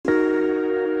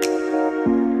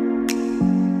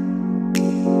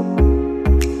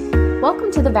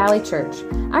Welcome to the Valley Church.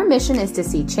 Our mission is to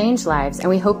see changed lives, and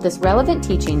we hope this relevant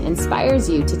teaching inspires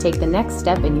you to take the next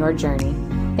step in your journey.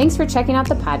 Thanks for checking out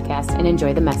the podcast and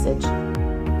enjoy the message.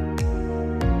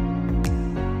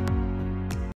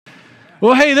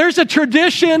 Well, hey, there's a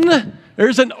tradition.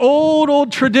 There's an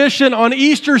old tradition on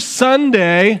Easter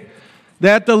Sunday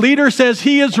that the leader says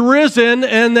he is risen,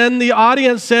 and then the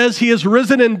audience says he is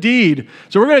risen indeed.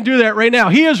 So we're going to do that right now.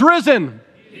 He is risen.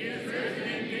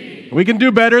 We can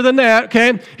do better than that,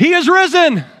 okay? He is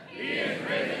risen. He is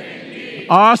risen indeed.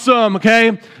 Awesome,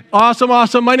 okay?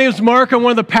 Awesome. My name is Mark. I'm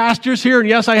one of the pastors here, and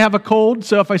yes, I have a cold,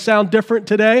 so if I sound different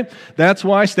today, that's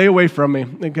why. Stay away from me,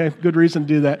 okay? Good reason to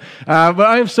do that. But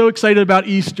I am so excited about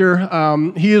Easter.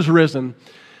 He is risen.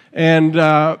 And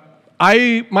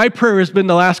my prayer has been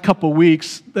the last couple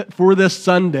weeks that for this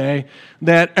Sunday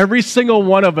that every single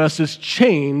one of us is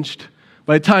changed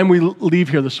by the time we leave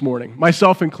here this morning,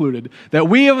 myself included, that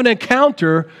we have an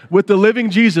encounter with the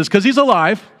living Jesus, because he's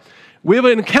alive. We have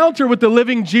an encounter with the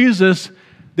living Jesus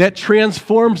that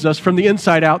transforms us from the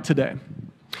inside out today.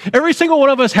 Every single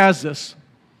one of us has this.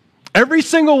 Every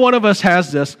single one of us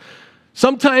has this.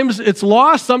 Sometimes it's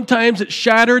lost, sometimes it's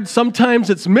shattered, sometimes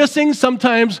it's missing,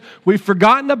 sometimes we've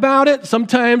forgotten about it,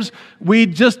 sometimes we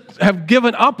just have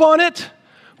given up on it.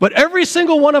 But every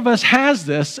single one of us has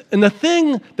this, and the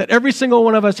thing that every single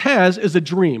one of us has is a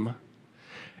dream.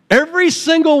 Every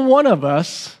single one of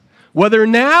us, whether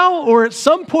now or at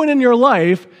some point in your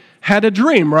life, had a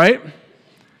dream, right?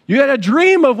 You had a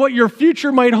dream of what your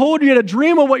future might hold. You had a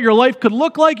dream of what your life could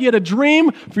look like. You had a dream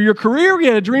for your career. You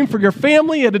had a dream for your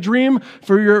family. You had a dream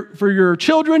for your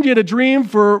children. You had a dream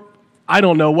for I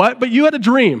don't know what, but you had a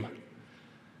dream.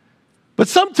 But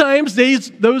sometimes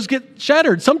those get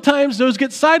shattered. Sometimes those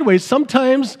get sideways.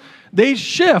 Sometimes they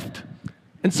shift.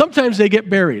 And sometimes they get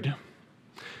buried.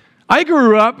 I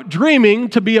grew up dreaming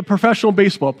to be a professional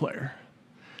baseball player.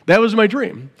 That was my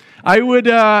dream.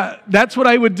 That's what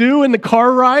I would do in the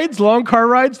car rides, long car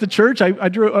rides to church.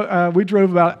 We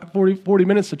drove about 40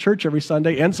 minutes to church every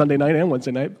Sunday and Sunday night and Wednesday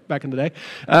night back in the day.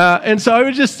 And so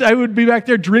I would be back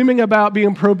there dreaming about being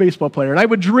a pro baseball player. And I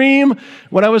would dream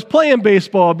when I was playing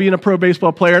baseball, being a pro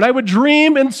baseball player. And I would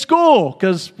dream in school,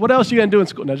 because what else are you going to do in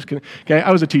school? No, just kidding. Okay, I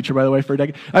was a teacher, by the way, for a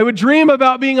decade. I would dream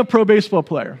about being a pro baseball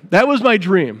player. That was my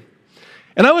dream.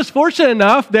 And I was fortunate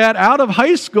enough that out of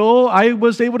high school, I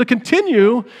was able to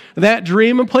continue that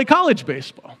dream and play college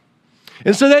baseball.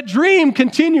 And so that dream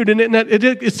continued, and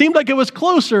it seemed like it was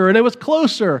closer, and it was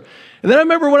closer. And then I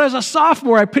remember when I was a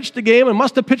sophomore, I pitched a game and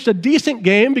must have pitched a decent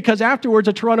game, because afterwards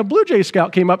a Toronto Blue Jay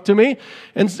scout came up to me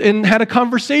and had a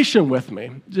conversation with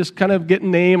me. Just kind of getting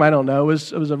name, I don't know.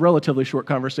 It was a relatively short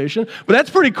conversation, but that's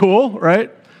pretty cool, right?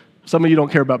 Some of you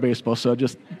don't care about baseball, so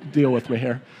just deal with me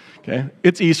here. Okay,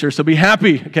 it's Easter, so be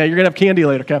happy. Okay, you're gonna have candy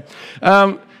later. Okay,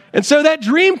 and so that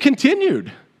dream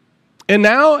continued, and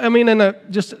now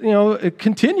it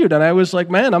continued, and I was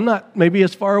like, man, I'm not maybe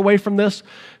as far away from this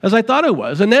as I thought I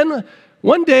was. And then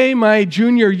one day, my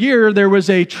junior year, there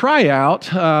was a tryout,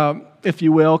 if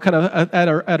you will, kind of at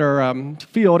our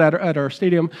field, at our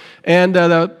stadium, and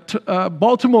the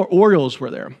Baltimore Orioles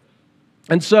were there.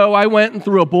 And so I went and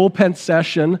threw a bullpen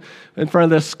session in front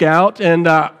of the scout, and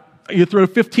you throw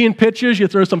 15 pitches, you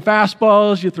throw some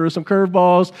fastballs, you throw some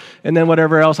curveballs, and then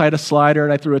whatever else. I had a slider,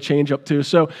 and I threw a changeup too.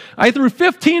 So I threw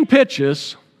 15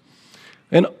 pitches,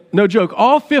 and no joke,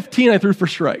 all 15 I threw for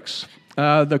strikes.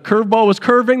 The curveball was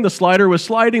curving, the slider was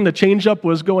sliding, the changeup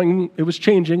was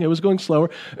going slower,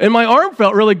 and my arm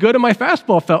felt really good, and my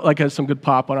fastball felt like it had some good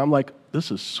pop on it. I'm like,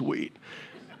 this is sweet.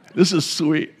 This is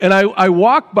sweet. And I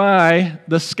walked by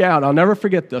the scout. I'll never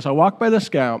forget this. I walked by the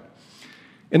scout,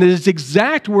 and his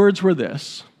exact words were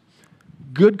this: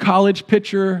 good college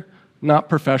pitcher, not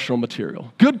professional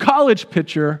material. Good college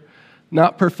pitcher,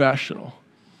 not professional.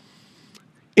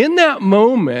 In that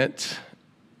moment,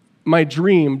 my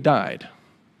dream died.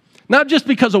 Not just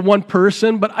because of one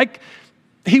person, but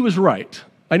he was right.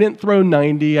 I didn't throw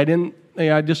 90.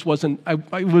 I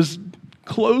was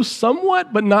close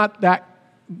somewhat, but not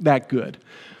that good.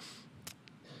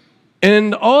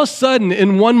 And all of a sudden,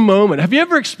 in one moment, have you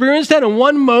ever experienced that? In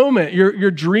one moment,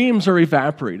 your dreams are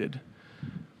evaporated.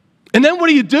 And then what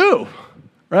do?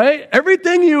 Right?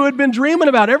 Everything you had been dreaming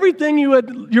about,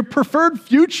 your preferred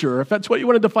future, if that's what you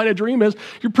want to define a dream as,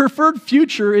 your preferred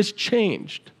future is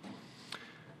changed.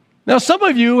 Now, some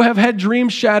of you have had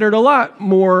dreams shattered a lot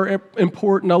more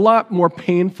important, a lot more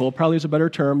painful, probably is a better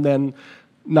term, than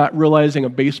not realizing a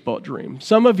baseball dream.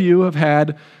 Some of you have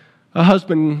had a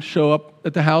husband show up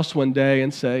at the house one day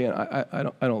and say, I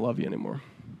don't love you anymore.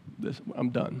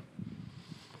 I'm done.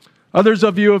 Others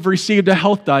of you have received a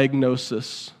health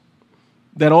diagnosis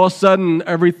that all of a sudden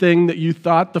everything that you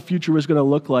thought the future was going to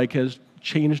look like has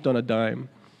changed on a dime.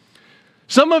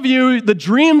 Some of you, the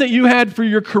dream that you had for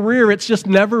your career, it's just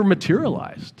never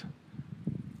materialized.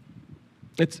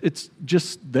 It's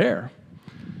just there.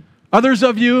 Others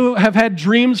of you have had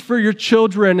dreams for your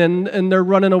children and they're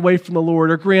running away from the Lord,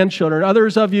 or grandchildren.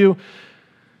 Others of you,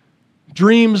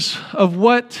 dreams of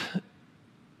what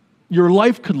your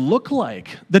life could look like.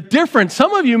 The difference,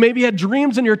 some of you maybe had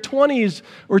dreams in your 20s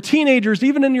or teenagers,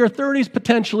 even in your 30s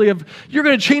potentially, of you're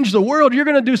going to change the world, you're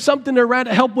going to do something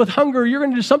to help with hunger, you're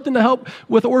going to do something to help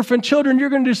with orphan children, you're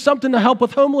going to do something to help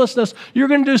with homelessness, you're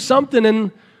going to do something,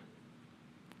 and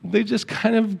they just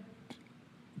kind of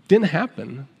didn't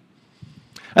happen.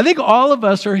 I think all of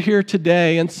us are here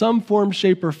today in some form,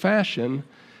 shape, or fashion,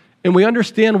 and we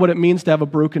understand what it means to have a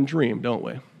broken dream, don't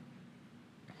we?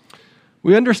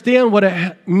 We understand what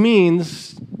it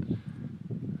means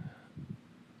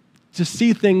to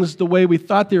see things the way we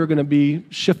thought they were going to be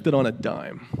shifted on a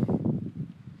dime.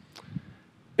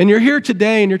 And you're here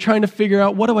today and you're trying to figure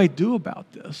out, what do I do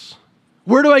about this?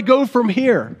 Where do I go from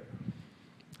here?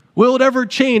 Will it ever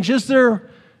change? Is there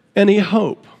any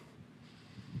hope?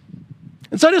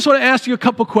 And so I just want to ask you a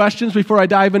couple questions before I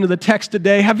dive into the text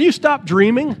today. Have you stopped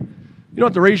dreaming? You don't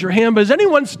have to raise your hand, but has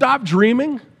anyone stopped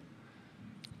dreaming?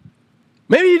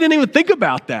 Maybe you didn't even think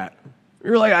about that.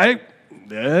 You're like, I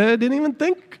didn't even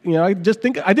think, I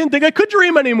didn't think I could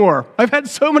dream anymore. I've had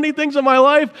so many things in my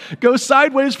life go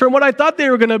sideways from what I thought they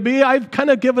were going to be. I've kind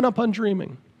of given up on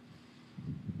dreaming.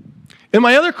 And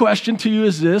my other question to you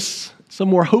is this, it's a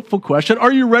more hopeful question.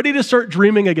 Are you ready to start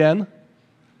dreaming again?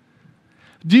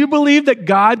 Do you believe that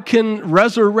God can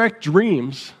resurrect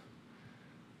dreams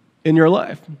in your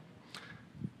life?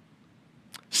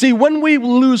 See, when we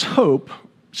lose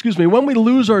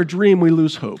our dream, we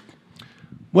lose hope.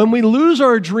 When we lose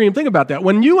our dream, think about that.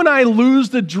 When you and I lose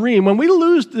the dream, when we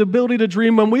lose the ability to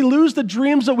dream, when we lose the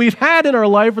dreams that we've had in our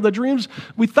life or the dreams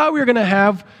we thought we were going to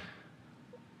have,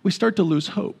 we start to lose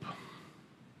hope.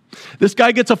 This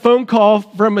guy gets a phone call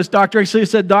from his doctor. He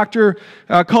said, doctor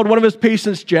called one of his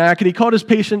patients Jack, and he called his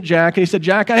patient Jack, and he said,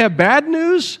 Jack, I have bad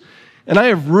news, and I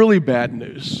have really bad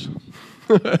news.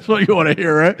 That's what you want to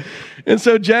hear, right? And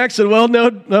so Jack said, well, no,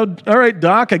 all right,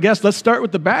 doc, I guess let's start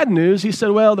with the bad news. He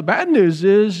said, well, the bad news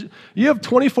is you have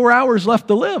 24 hours left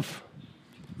to live.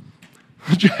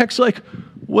 Jack's like,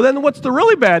 well, then what's the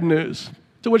really bad news?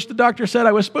 To which the doctor said,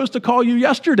 I was supposed to call you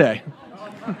yesterday.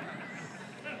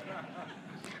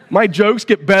 My jokes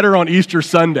get better on Easter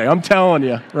Sunday, I'm telling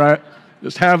you, right?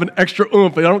 Just have an extra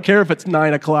oomph. I don't care if it's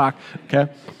 9 o'clock, okay?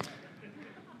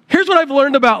 Here's what I've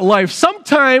learned about life.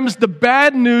 Sometimes the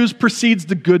bad news precedes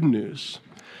the good news.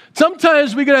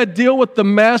 Sometimes we got to deal with the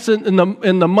mess and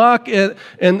the muck and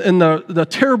the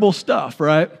terrible stuff,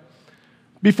 right?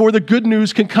 Before the good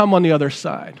news can come on the other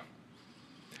side.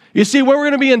 You see, we're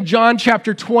going to be in John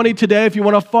chapter 20 today. If you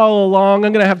want to follow along,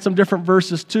 I'm going to have some different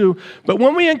verses too. But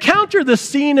when we encounter the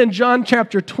scene in John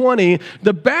chapter 20,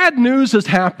 the bad news has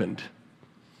happened.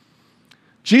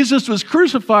 Jesus was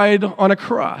crucified on a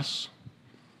cross.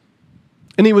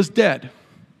 And he was dead.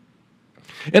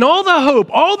 And all the hope,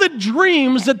 all the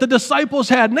dreams that the disciples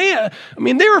had, they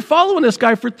were following this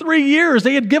guy for 3 years.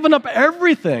 They had given up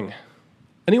everything.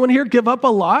 Anyone here give up a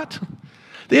lot?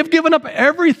 They have given up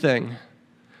everything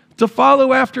to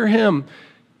follow after him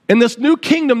in this new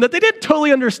kingdom that they didn't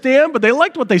totally understand, but they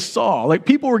liked what they saw. Like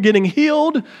people were getting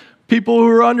healed, people who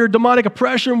were under demonic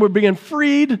oppression were being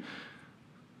freed.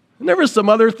 And there were some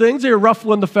other things. They were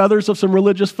ruffling the feathers of some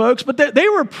religious folks, but they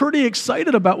were pretty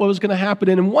excited about what was going to happen.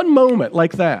 And in one moment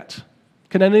like that,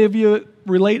 can any of you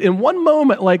relate? In one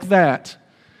moment like that,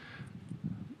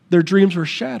 their dreams were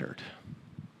shattered.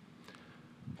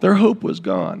 Their hope was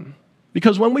gone.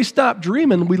 Because when we stop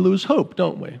dreaming, we lose hope,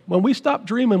 don't we? When we stop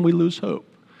dreaming, we lose hope.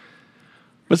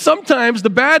 But sometimes the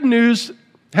bad news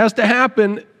has to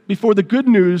happen before the good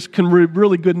news can be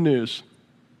really good news.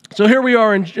 So here we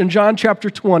are in John chapter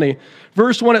 20.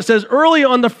 Verse 1, it says, early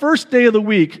on the first day of the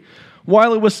week,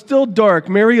 while it was still dark,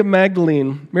 Mary of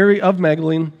Magdalene,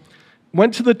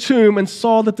 went to the tomb and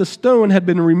saw that the stone had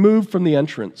been removed from the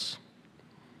entrance.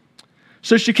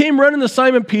 So she came running to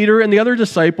Simon Peter and the other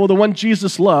disciple, the one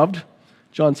Jesus loved.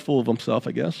 John's full of himself,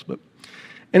 I guess.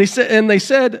 And they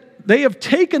said, they have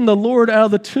taken the Lord out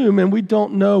of the tomb and we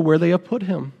don't know where they have put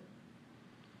him.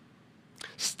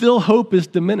 Still hope is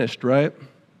diminished, right?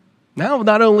 Now,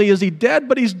 not only is he dead,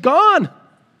 but he's gone.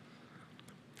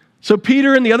 So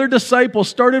Peter and the other disciple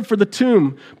started for the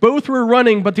tomb. Both were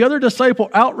running, but the other disciple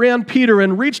outran Peter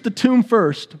and reached the tomb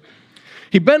first.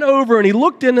 He bent over and he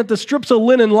looked in at the strips of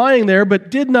linen lying there,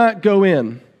 but did not go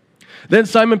in. Then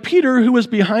Simon Peter, who was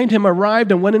behind him,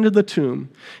 arrived and went into the tomb.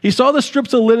 He saw the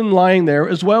strips of linen lying there,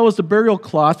 as well as the burial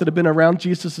cloth that had been around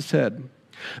Jesus' head.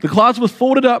 The cloth was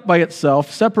folded up by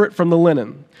itself, separate from the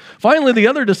linen. Finally, the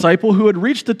other disciple who had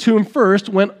reached the tomb first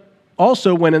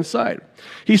also went inside.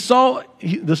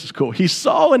 This is cool. He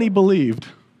saw and he believed.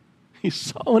 He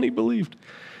saw and he believed.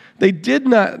 They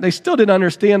still didn't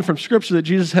understand from Scripture that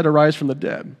Jesus had arisen from the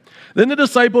dead. Then the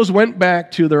disciples went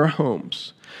back to their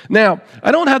homes. Now,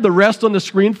 I don't have the rest on the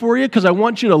screen for you because I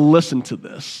want you to listen to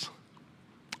this.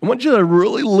 I want you to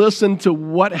really listen to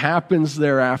what happens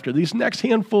thereafter. These next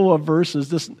handful of verses,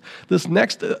 this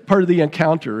next part of the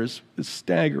encounter is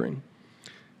staggering.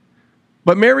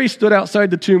 But Mary stood outside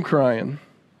the tomb crying.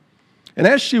 And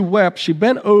as she wept, she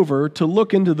bent over to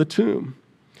look into the tomb.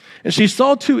 And she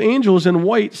saw two angels in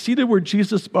white seated where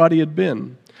Jesus' body had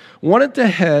been, one at the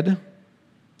head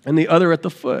and the other at the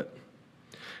foot.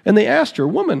 And they asked her,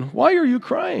 "Woman, why are you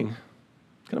crying?"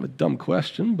 Kind of a dumb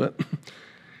question, but...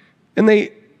 And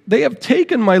they have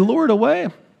taken my Lord away.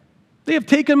 They have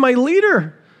taken my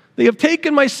leader. They have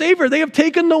taken my Savior. They have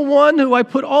taken the one who I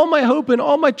put all my hope in,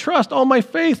 all my trust, all my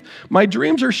faith. My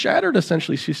dreams are shattered,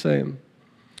 essentially, she's saying.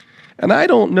 And I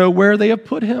don't know where they have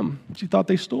put him. She thought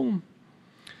they stole him.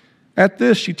 At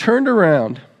this, she turned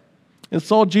around and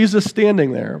saw Jesus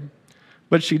standing there,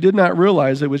 but she did not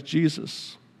realize it was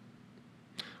Jesus.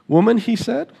 "Woman," he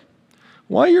said,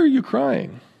 "why are you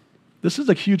crying?" This is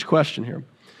a huge question here.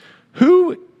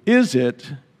 Who is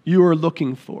it you are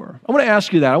looking for? I want to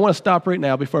ask you that. I want to stop right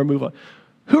now before I move on.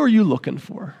 Who are you looking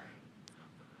for?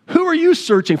 Who are you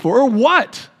searching for? Or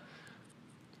what?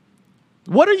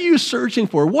 What are you searching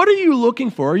for? What are you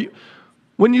looking for?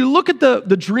 When you look at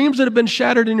the dreams that have been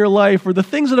shattered in your life or the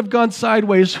things that have gone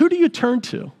sideways, who do you turn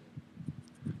to?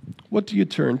 What do you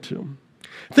turn to?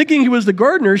 Thinking he was the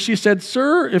gardener, she said,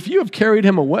 "Sir, if you have carried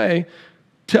him away,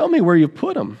 tell me where you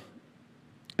put him,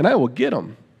 and I will get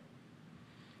him."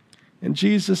 And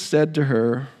Jesus said to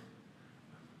her,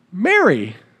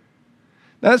 "Mary."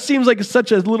 Now, that seems like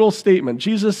such a little statement.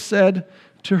 Jesus said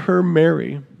to her,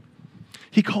 "Mary."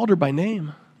 He called her by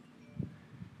name.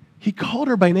 He called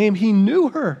her by name. He knew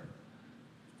her.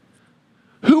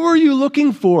 Who are you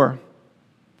looking for?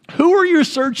 Who are you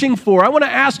searching for? I want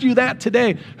to ask you that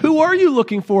today. Who are you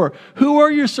looking for? Who are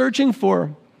you searching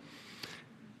for?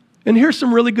 And here's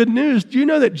some really good news. Do you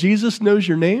know that Jesus knows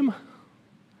your name?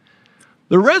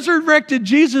 The resurrected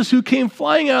Jesus who came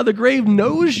flying out of the grave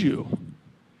knows you.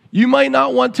 You might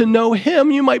not want to know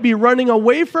him. You might be running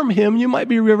away from him. You might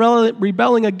be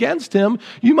rebelling against him.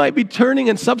 You might be turning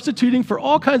and substituting for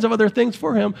all kinds of other things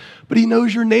for him. But he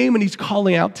knows your name and he's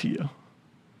calling out to you.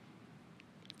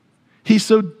 He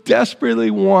so desperately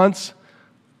wants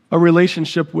a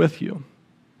relationship with you.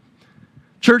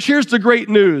 Church, here's the great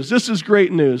news. This is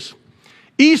great news.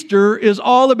 Easter is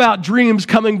all about dreams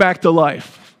coming back to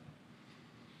life.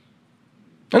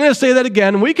 I'm going to say that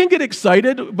again. We can get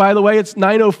excited. By the way, it's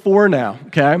 9:04 now,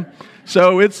 okay?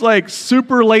 So it's like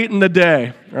super late in the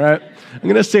day, all right? I'm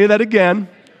going to say that again.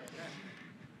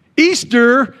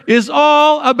 Easter is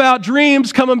all about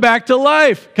dreams coming back to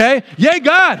life, okay? Yay,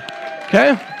 God,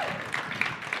 okay?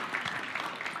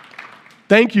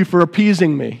 Thank you for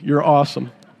appeasing me. You're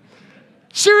awesome.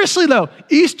 Seriously, though,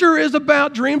 Easter is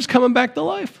about dreams coming back to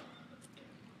life.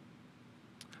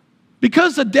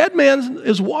 Because the dead man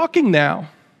is walking now.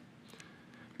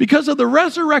 Because of the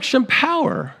resurrection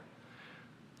power,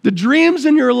 the dreams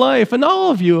in your life, and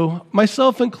all of you,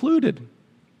 myself included,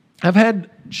 have had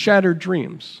shattered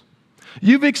dreams.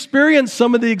 You've experienced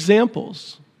some of the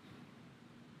examples.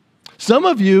 Some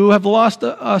of you have lost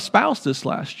a spouse this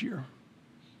last year.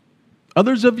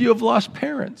 Others of you have lost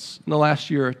parents in the last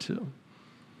year or two.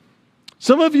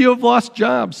 Some of you have lost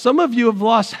jobs. Some of you have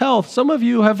lost health. Some of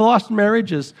you have lost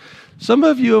marriages. Some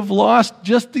of you have lost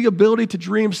just the ability to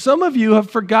dream. Some of you have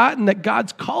forgotten that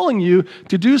God's calling you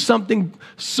to do something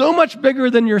so much bigger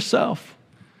than yourself.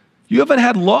 You haven't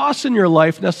had loss in your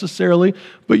life necessarily,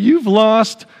 but you've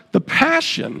lost the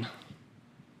passion.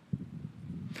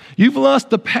 You've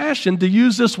lost the passion to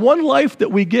use this one life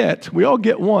that we all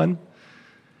get one,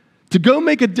 to go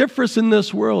make a difference in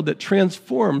this world that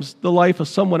transforms the life of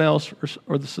someone else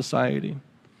or the society.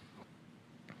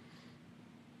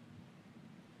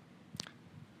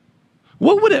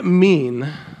 What would it mean?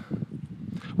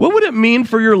 What would it mean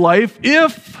for your life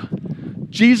if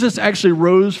Jesus actually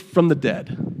rose from the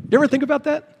dead? You ever think about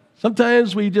that?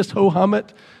 Sometimes we just ho-hum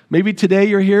it. Maybe today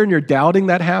you're here and you're doubting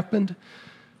that happened.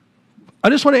 I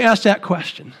just want to ask that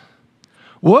question.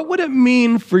 What would it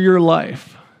mean for your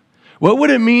life? What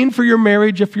would it mean for your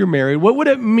marriage if you're married? What would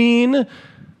it mean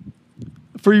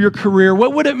for your career?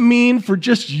 What would it mean for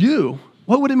just you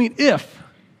What would it mean if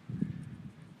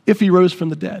he rose from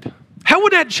the dead? How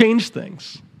would that change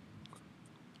things?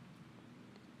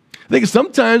 I think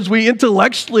sometimes we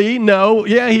intellectually know,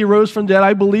 yeah, he rose from the dead,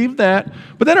 I believe that,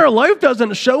 but then our life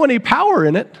doesn't show any power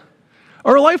in it.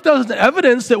 Our life doesn't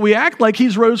evidence that we act like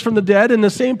he's rose from the dead, and the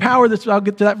same power I'll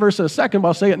get to that verse in a second, but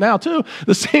I'll say it now too.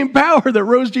 The same power that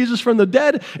rose Jesus from the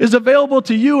dead is available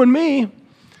to you and me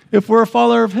if we're a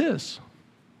follower of his.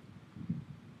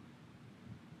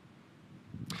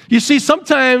 You see,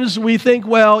 sometimes we think,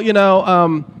 well,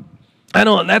 I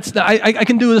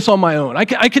can do this on my own. I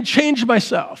can change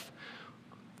myself.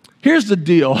 Here's the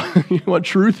deal. You want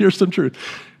truth? Here's some truth.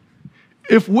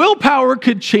 If willpower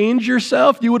could change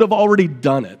yourself, you would have already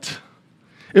done it.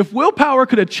 If willpower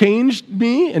could have changed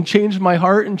me and changed my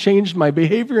heart and changed my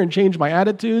behavior and changed my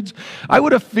attitudes, I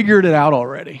would have figured it out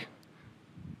already.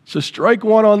 So strike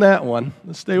one on that one.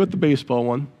 Let's stay with the baseball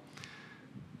one.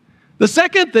 The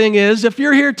second thing is, if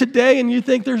you're here today and you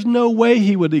think there's no way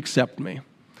he would accept me,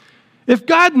 if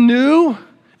God knew,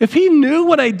 if he knew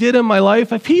what I did in my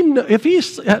life, if he knew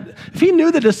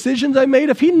the decisions I made,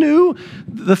 if he knew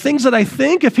the things that I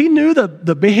think, if he knew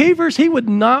the behaviors, he would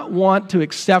not want to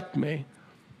accept me.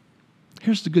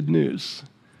 Here's the good news.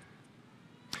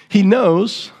 He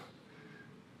knows,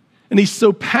 and he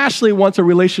so passionately wants a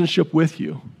relationship with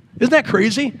you. Isn't that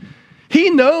crazy?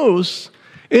 He knows,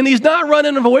 and he's not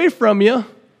running away from you.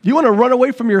 You want to run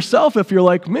away from yourself if you're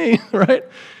like me, right?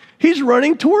 He's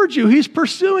running towards you. He's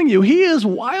pursuing you. He is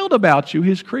wild about you.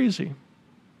 He's crazy.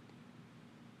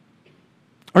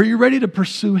 Are you ready to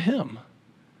pursue him?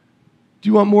 Do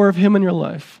you want more of him in your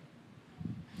life?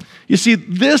 You see,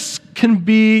 this can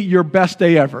be your best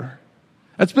day ever.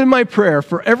 That's been my prayer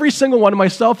for every single one,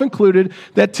 myself included,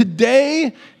 that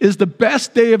today is the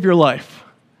best day of your life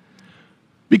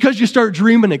because you start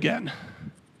dreaming again.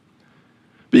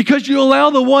 Because you allow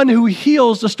the one who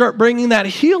heals to start bringing that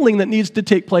healing that needs to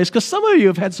take place. Because some of you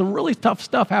have had some really tough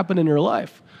stuff happen in your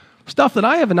life. Stuff that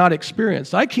I have not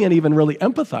experienced. I can't even really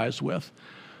empathize with.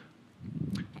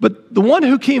 But the one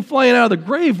who came flying out of the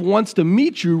grave wants to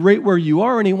meet you right where you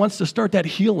are, and he wants to start that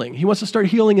healing. He wants to start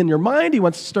healing in your mind. He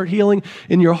wants to start healing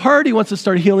in your heart. He wants to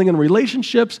start healing in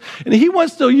relationships. And he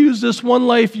wants to use this one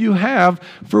life you have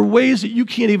for ways that you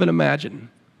can't even imagine.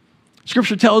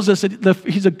 Scripture tells us that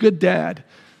he's a good dad.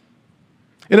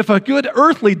 And if a good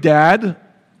earthly dad,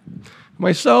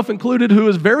 myself included, who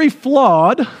is very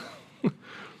flawed,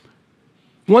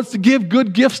 wants to give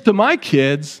good gifts to my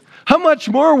kids, how much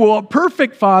more will a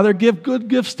perfect father give good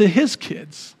gifts to his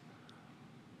kids?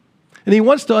 And he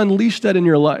wants to unleash that in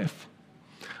your life.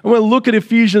 I want to look at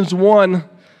Ephesians 1,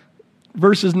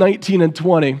 verses 19 and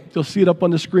 20. You'll see it up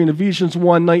on the screen. Ephesians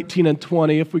 1, 19 and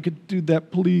 20. If we could do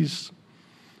that, please.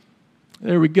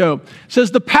 There we go. It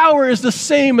says, the power is the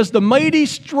same as the mighty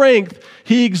strength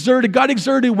God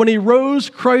exerted when he rose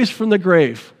Christ from the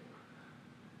grave.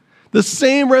 The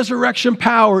same resurrection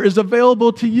power is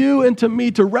available to you and to me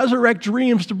to resurrect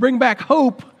dreams, to bring back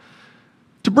hope,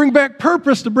 to bring back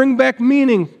purpose, to bring back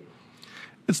meaning.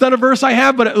 It's not a verse I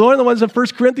have, but one of the ones in 1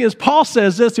 Corinthians, Paul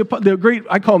says this,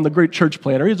 I call him the great church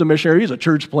planner. He's a missionary. He's a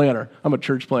church planner. I'm a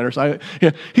church planner.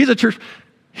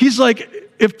 He's like,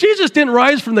 if Jesus didn't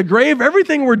rise from the grave,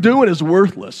 everything we're doing is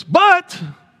worthless. But,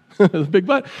 big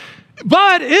but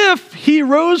if he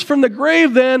rose from the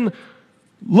grave, then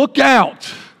look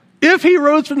out. If he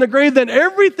rose from the grave, then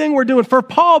everything we're doing, for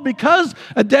Paul, because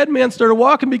a dead man started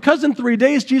walking, because in 3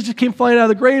 days Jesus came flying out of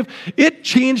the grave, it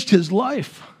changed his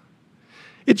life.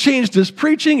 It changed his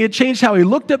preaching. It changed how he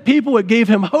looked at people. It gave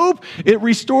him hope. It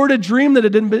restored a dream that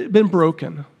had been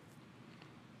broken.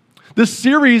 This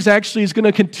series actually is going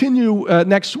to continue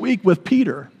next week with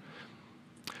Peter.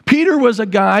 Peter was a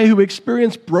guy who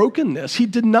experienced brokenness. He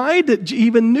denied that he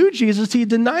even knew Jesus. He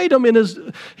denied him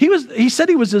he said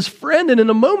he was his friend, and in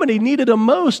a moment he needed him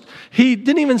most, he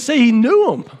didn't even say he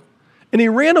knew him, and he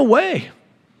ran away.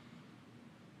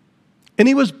 And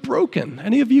he was broken. Can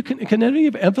any of you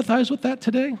empathize with that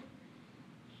today?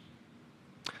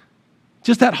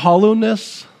 Just that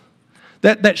hollowness,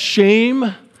 that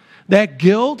shame, that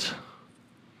guilt.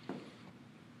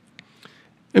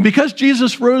 And because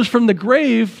Jesus rose from the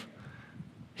grave,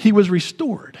 he was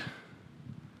restored.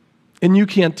 And you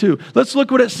can too. Let's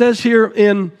look what it says here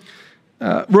in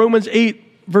Romans 8,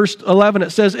 verse 11. It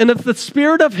says, and if the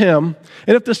spirit of him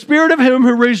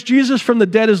who raised Jesus from the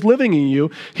dead is living in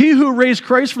you, he who raised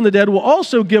Christ from the dead will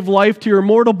also give life to your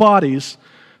mortal bodies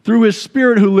through his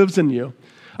spirit who lives in you.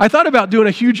 I thought about doing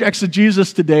a huge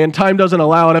exegesis today, and time doesn't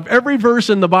allow it. Of every verse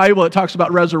in the Bible that talks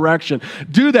about resurrection,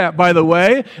 do that, by the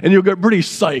way, and you'll get pretty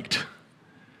psyched.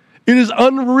 It is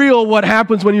unreal what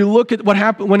happens when you look at what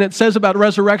happened when it says about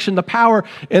resurrection, the power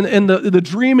and the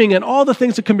dreaming and all the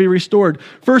things that can be restored.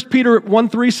 1 Peter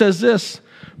 1:3 says this,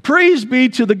 "Praise be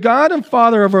to the God and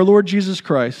Father of our Lord Jesus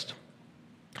Christ.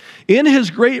 In his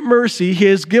great mercy, he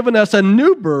has given us a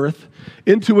new birth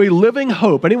into a living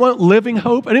hope." Anyone living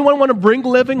hope? Anyone want to bring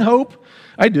living hope?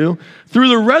 I do. Through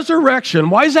the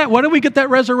resurrection. Why is that? Why do we get that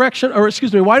resurrection?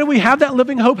 Why do we have that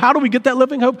living hope? How do we get that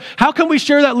living hope? How can we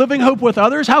share that living hope with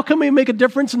others? How can we make a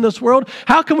difference in this world?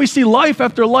 How can we see life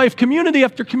after life, community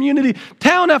after community,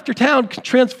 town after town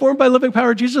transformed by living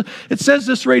power of Jesus? It says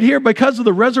this right here, because of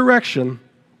the resurrection.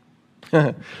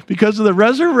 Because of the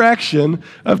resurrection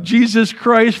of Jesus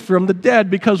Christ from the dead.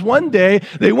 Because one day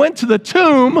they went to the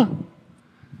tomb.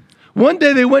 One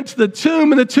day they went to the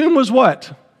tomb, and the tomb was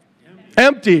what?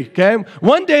 Empty, okay?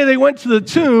 One day they went to the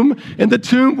tomb, and the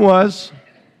tomb was,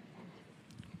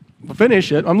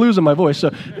 finish it, I'm losing my voice,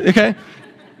 so, okay?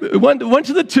 Went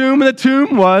to the tomb, and the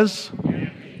tomb was,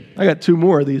 I got 2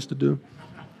 more of these to do.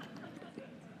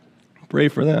 Pray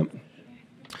for them.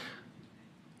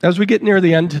 As we get near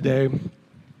the end today,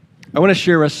 I want to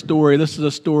share a story. This is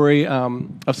a story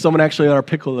of someone actually at our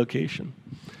pickle location.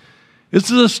 This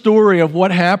is a story of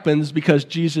what happens because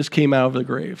Jesus came out of the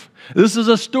grave. This is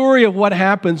a story of what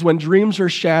happens when dreams are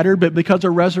shattered, but because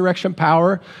of resurrection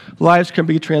power, lives can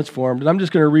be transformed. And I'm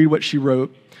just going to read what she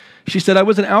wrote. She said, "I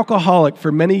was an alcoholic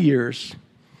for many years,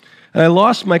 and I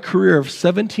lost my career of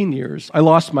 17 years. I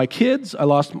lost my kids.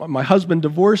 My husband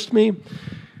divorced me.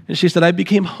 And she said, I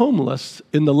became homeless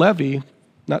in the levee,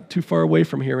 not too far away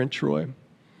from here in Troy.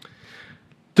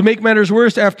 To make matters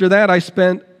worse, after that,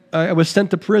 I was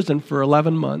sent to prison for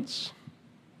 11 months.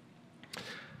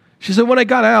 She said, when I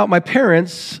got out, my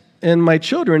parents and my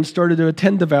children started to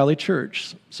attend the Valley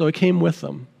Church, so I came with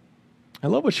them. I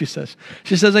love what she says.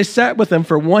 She says, I sat with them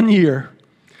for 1 year,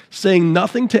 saying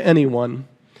nothing to anyone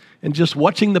and just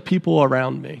watching the people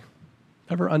around me.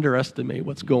 Never underestimate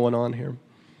what's going on here.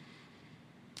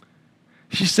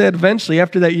 She said, eventually,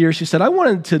 after that year, she said,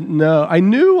 I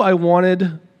knew I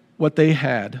wanted what they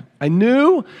had. I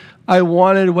knew I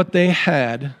wanted what they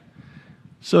had,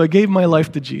 so I gave my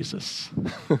life to Jesus.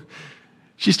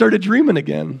 She started dreaming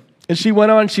again. And she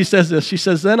went on, she says this, she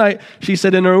said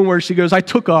in her own words, she goes, I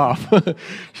took off.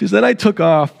 She said, I took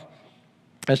off,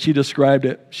 as she described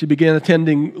it. She began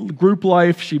attending group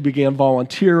life, she began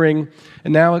volunteering,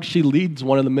 and now she leads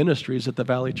one of the ministries at the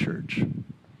Valley Church.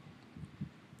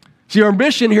 See, our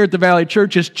mission here at the Valley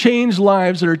Church is change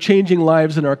lives that are changing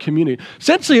lives in our community.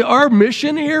 Essentially, our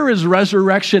mission here is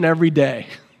resurrection every day.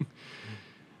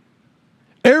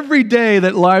 Every day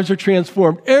that lives are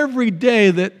transformed. Every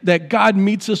day that God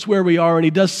meets us where we are and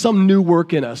He does some new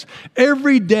work in us.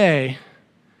 Every day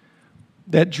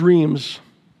that dreams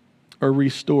are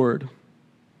restored.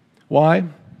 Why?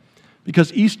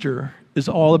 Because Easter is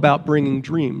all about bringing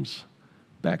dreams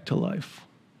back to life.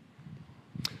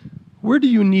 Where do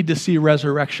you need to see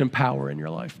resurrection power in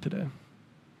your life today?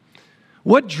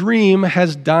 What dream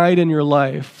has died in your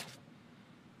life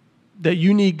that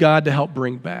you need God to help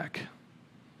bring back?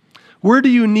 Where do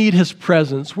you need His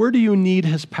presence? Where do you need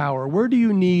His power? Where do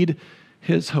you need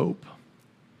His hope?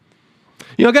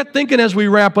 You know, I got thinking as we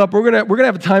wrap up, we're gonna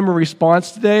have a time of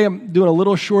response today. I'm doing a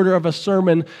little shorter of a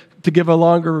sermon to give a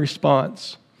longer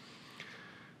response.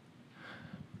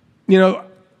 You know,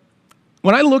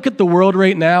 when I look at the world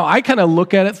right now, I kind of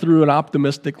look at it through an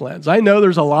optimistic lens. I know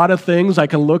there's a lot of things I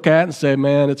can look at and say,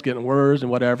 man, it's getting worse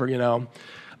and whatever, you know.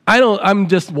 I'm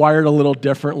just wired a little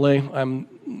differently. I'm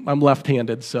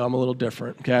left-handed, so I'm a little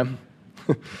different, okay?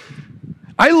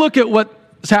 I look at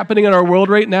what's happening in our world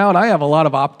right now, and I have a lot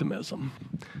of optimism.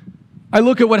 I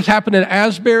look at what's happened in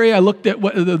Asbury. I looked at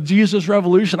the Jesus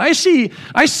Revolution. I see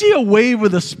a wave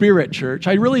of the Spirit, church.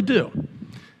 I really do.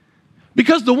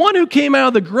 Because the one who came out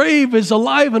of the grave is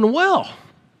alive and well.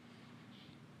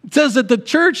 It says that the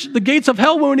church, the gates of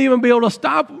hell won't even be able to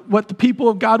stop what the people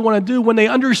of God want to do when they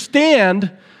understand,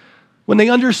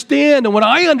 and when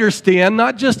I understand,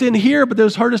 not just in here, but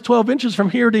those hardest 12 inches from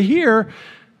here to here,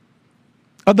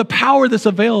 of the power that's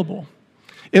available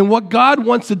and what God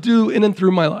wants to do in and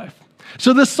through my life.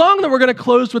 So the song that we're going to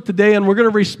close with today and we're going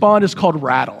to respond is called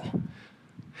Rattle.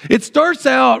 It starts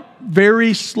out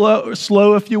very slow,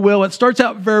 if you will. It starts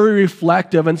out very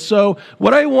reflective. And so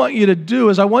what I want you to do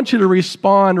is I want you to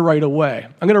respond right away.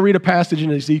 I'm going to read a passage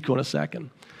in Ezekiel in a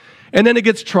second. And then it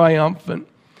gets triumphant.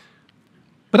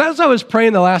 But as I was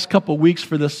praying the last couple of weeks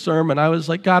for this sermon, I was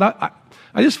like, God,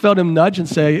 I just felt Him nudge and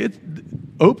say,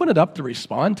 open it up to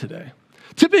respond today.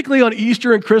 Typically on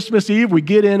Easter and Christmas Eve, we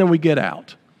get in and we get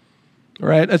out.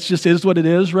 right? That's just is what it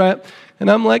is, right? And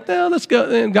I'm like, no, let's go.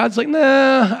 And God's like,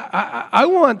 nah, I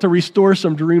want to restore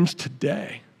some dreams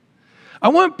today. I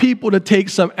want people to take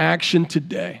some action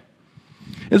today.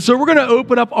 And so we're going to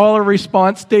open up all our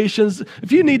response stations.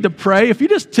 If you need to pray, if you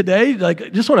just today,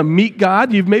 just want to meet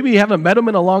God, maybe you haven't met him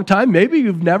in a long time, maybe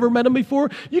you've never met him before,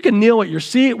 you can kneel at your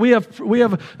seat. We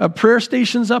have prayer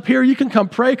stations up here. You can come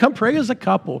pray as a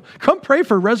couple. Come pray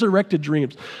for resurrected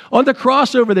dreams. On the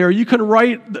cross over there, you can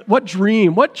write what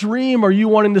dream are you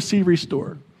wanting to see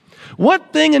restored?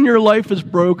 What thing in your life is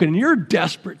broken and you're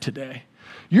desperate today?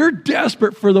 You're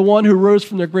desperate for the one who rose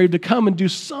from the grave to come and do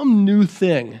some new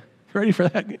thing. Ready for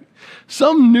that?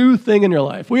 Some new thing in your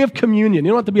life. We have communion.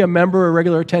 You don't have to be a member or a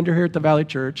regular attender here at the Valley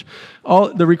Church.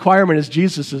 The requirement is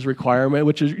Jesus' requirement,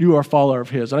 which is you are a follower of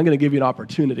his. And I'm going to give you an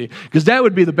opportunity because that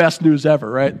would be the best news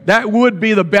ever, right? That would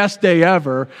be the best day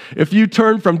ever if you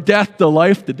turn from death to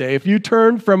life today. If you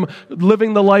turn from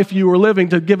living the life you were living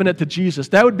to giving it to Jesus,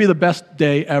 that would be the best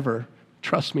day ever.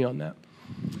 Trust me on that.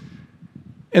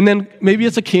 And then maybe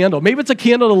it's a candle. Maybe it's a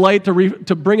candle to light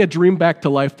to bring a dream back to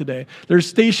life today. There's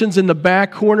stations in the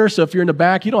back corner, so if you're in the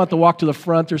back, you don't have to walk to the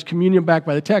front. There's communion back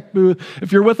by the tech booth.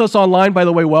 If you're with us online, by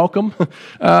the way, welcome.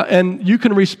 And you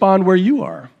can respond where you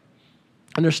are.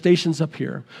 And there's stations up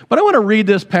here. But I want to read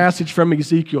this passage from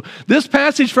Ezekiel. This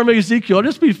passage from Ezekiel, I'll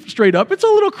just be straight up, it's a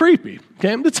little creepy.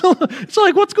 Okay? It's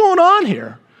like, what's going on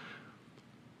here?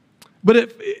 But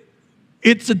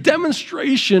it's a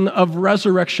demonstration of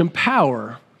resurrection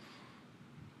power.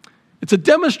 It's a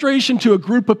demonstration to a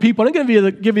group of people. I'm going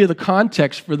to give you the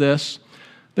context for this.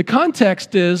 The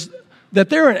context is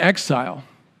that they're in exile.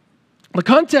 The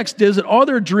context is that all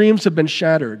their dreams have been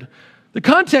shattered. The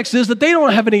context is that they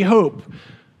don't have any hope.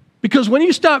 Because when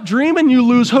you stop dreaming, you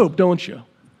lose hope, don't you?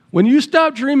 When you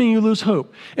stop dreaming, you lose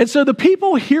hope. And so the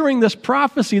people hearing this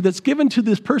prophecy that's given to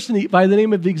this person by the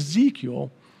name of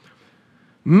Ezekiel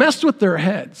messed with their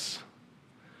heads.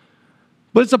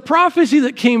 But it's a prophecy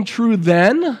that came true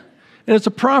then, and it's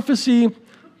a prophecy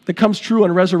that comes true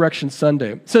on Resurrection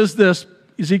Sunday. It says this,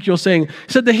 Ezekiel saying,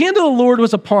 he said, the hand of the Lord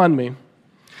was upon me,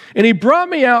 and he brought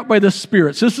me out by the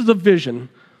Spirit. So this is a vision,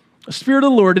 a Spirit of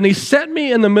the Lord, and he set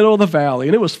me in the middle of the valley,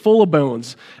 and it was full of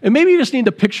bones. And maybe you just need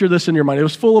to picture this in your mind. It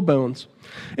was full of bones.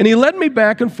 And he led me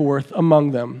back and forth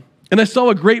among them, and I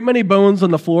saw a great many bones on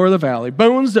the floor of the valley,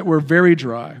 bones that were very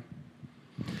dry.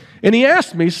 And he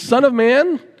asked me, Son of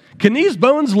man, can these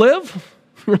bones live?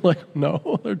 We're like,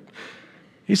 no.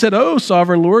 He said, oh,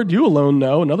 sovereign Lord, you alone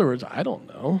know. In other words, I don't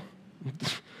know.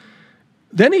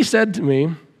 Then he said to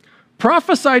me,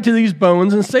 prophesy to these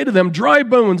bones and say to them, dry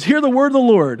bones, hear the word of the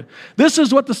Lord. This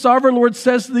is what the sovereign Lord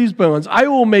says to these bones. I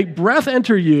will make breath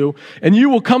enter you, and you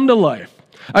will come to life.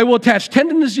 I will attach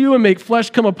tendons to you and make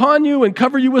flesh come upon you and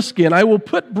cover you with skin. I will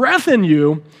put breath in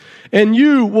you, and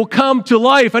you will come to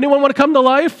life. Anyone want to come to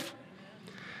life?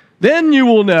 Then you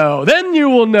will know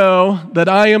that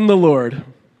I am the Lord.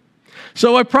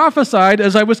 So I prophesied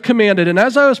as I was commanded, and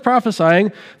as I was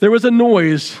prophesying, there was a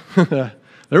noise. There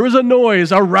was a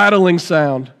noise, a rattling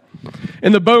sound.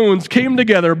 And the bones came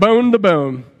together, bone to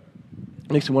bone.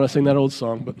 Makes me want to sing that old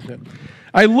song. But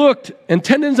I looked, and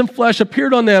tendons and flesh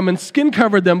appeared on them, and skin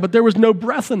covered them, but there was no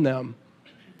breath in them.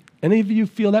 Any of you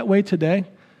feel that way today?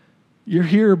 You're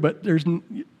here, but there's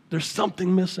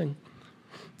something missing.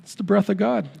 It's the breath of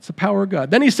God. It's the power of God.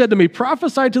 Then he said to me,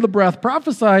 prophesy to the breath,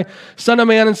 prophesy, son of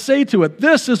man, and say to it,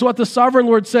 this is what the sovereign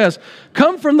Lord says.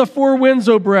 Come from the four winds,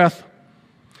 O breath,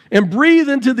 and breathe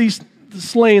into these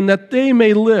slain that they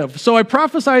may live. So I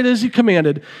prophesied as he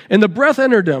commanded, and the breath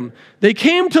entered them. They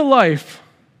came to life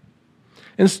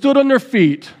and stood on their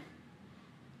feet,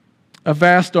 a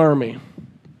vast army.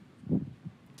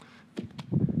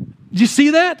 Did you see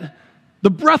that? The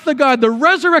breath of God, the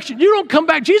resurrection. You don't come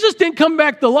back. Jesus didn't come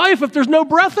back to life if there's no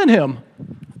breath in him.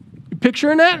 You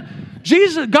picturing that?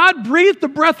 God breathed the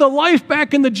breath of life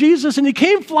back into Jesus, and he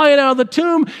came flying out of the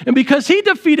tomb. And because he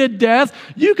defeated death,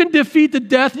 you can defeat the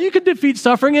death, you can defeat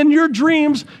suffering, and your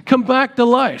dreams come back to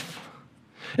life.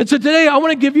 And so today, I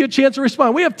want to give you a chance to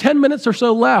respond. We have 10 minutes or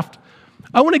so left.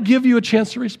 I want to give you a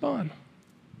chance to respond.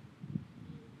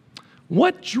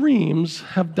 What dreams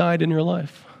have died in your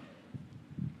life?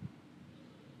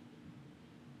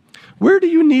 Where do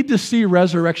you need to see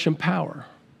resurrection power?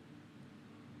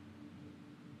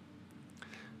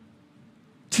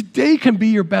 Today can be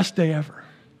your best day ever.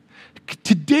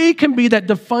 Today can be that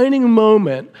defining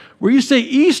moment where you say,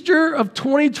 Easter of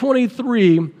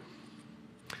 2023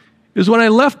 is when I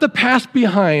left the past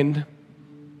behind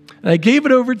and I gave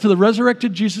it over to the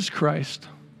resurrected Jesus Christ,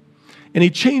 and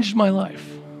he changed my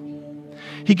life.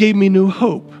 He gave me new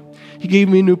hope. He gave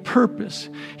me new purpose.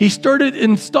 He started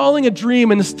installing a dream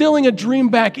and instilling a dream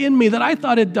back in me that I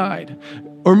thought had died.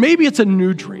 Or maybe it's a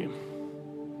new dream.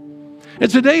 And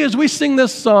today, as we sing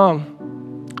this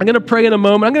song, I'm going to pray in a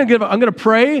moment. I'm going to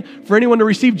pray for anyone to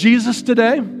receive Jesus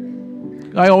today.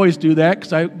 I always do that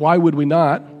because why would we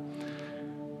not?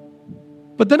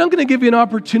 But then I'm going to give you an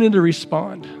opportunity to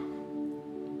respond.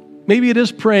 Maybe it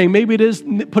is praying. Maybe it is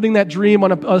putting that dream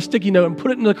on a sticky note and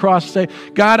put it in the cross and say,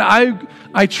 God,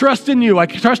 I trust in you. I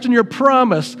trust in your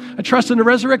promise. I trust in the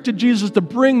resurrected Jesus to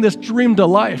bring this dream to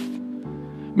life.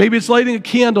 Maybe it's lighting a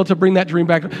candle to bring that dream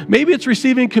back. Maybe it's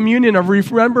receiving communion of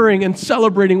remembering and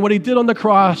celebrating what he did on the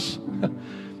cross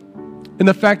and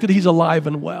the fact that he's alive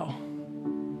and well.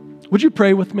 Would you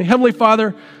pray with me? Heavenly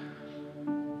Father,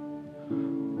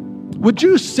 would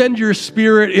you send your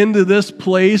Spirit into this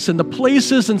place and the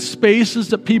places and spaces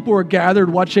that people are gathered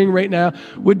watching right now?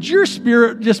 Would your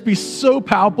Spirit just be so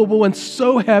palpable and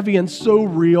so heavy and so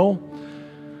real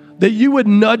that you would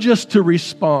nudge us to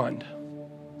respond?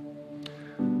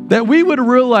 That we would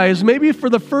realize, maybe for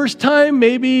the first time,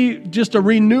 maybe just a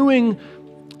renewing,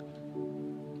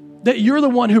 that you're the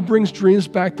one who brings dreams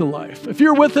back to life. If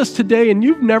you're with us today and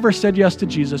you've never said yes to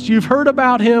Jesus, you've heard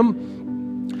about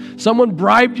him, someone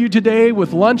bribed you today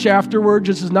with lunch afterwards,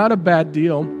 this is not a bad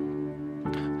deal.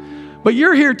 But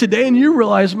you're here today and you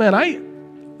realize,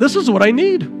 man, this is what I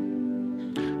need.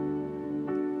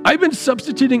 I've been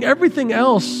substituting everything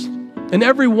else and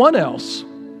everyone else.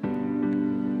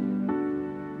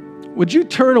 Would you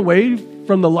turn away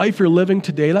from the life you're living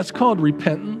today? That's called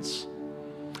repentance.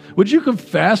 Would you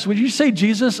confess? Would you say,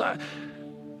 Jesus,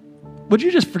 would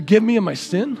you just forgive me of my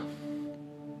sin?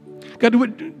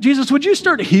 God, Jesus, would you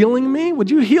start healing me? Would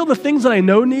you heal the things that I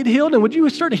know need healed? And would you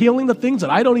start healing the things that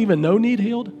I don't even know need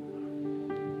healed?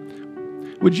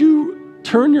 Would you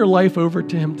turn your life over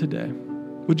to him today?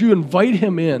 Would you invite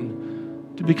him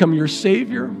in to become your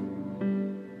Savior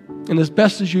and, as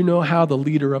best as you know how, the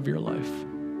leader of your life?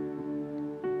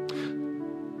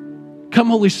 Come,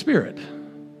 Holy Spirit,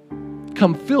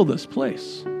 come fill this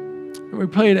place. And we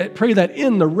pray that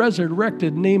in the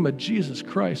resurrected name of Jesus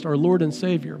Christ, our Lord and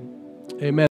Savior.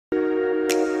 Amen.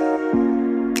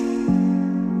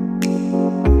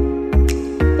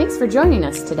 Thanks for joining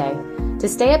us today. To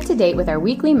stay up to date with our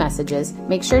weekly messages,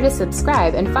 make sure to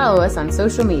subscribe and follow us on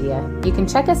social media. You can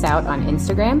check us out on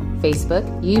Instagram, Facebook,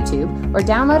 YouTube, or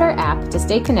download our app to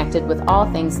stay connected with all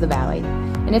things the Valley.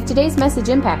 And if today's message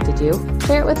impacted you,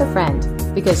 share it with a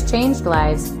friend, because changed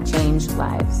lives change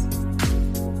lives.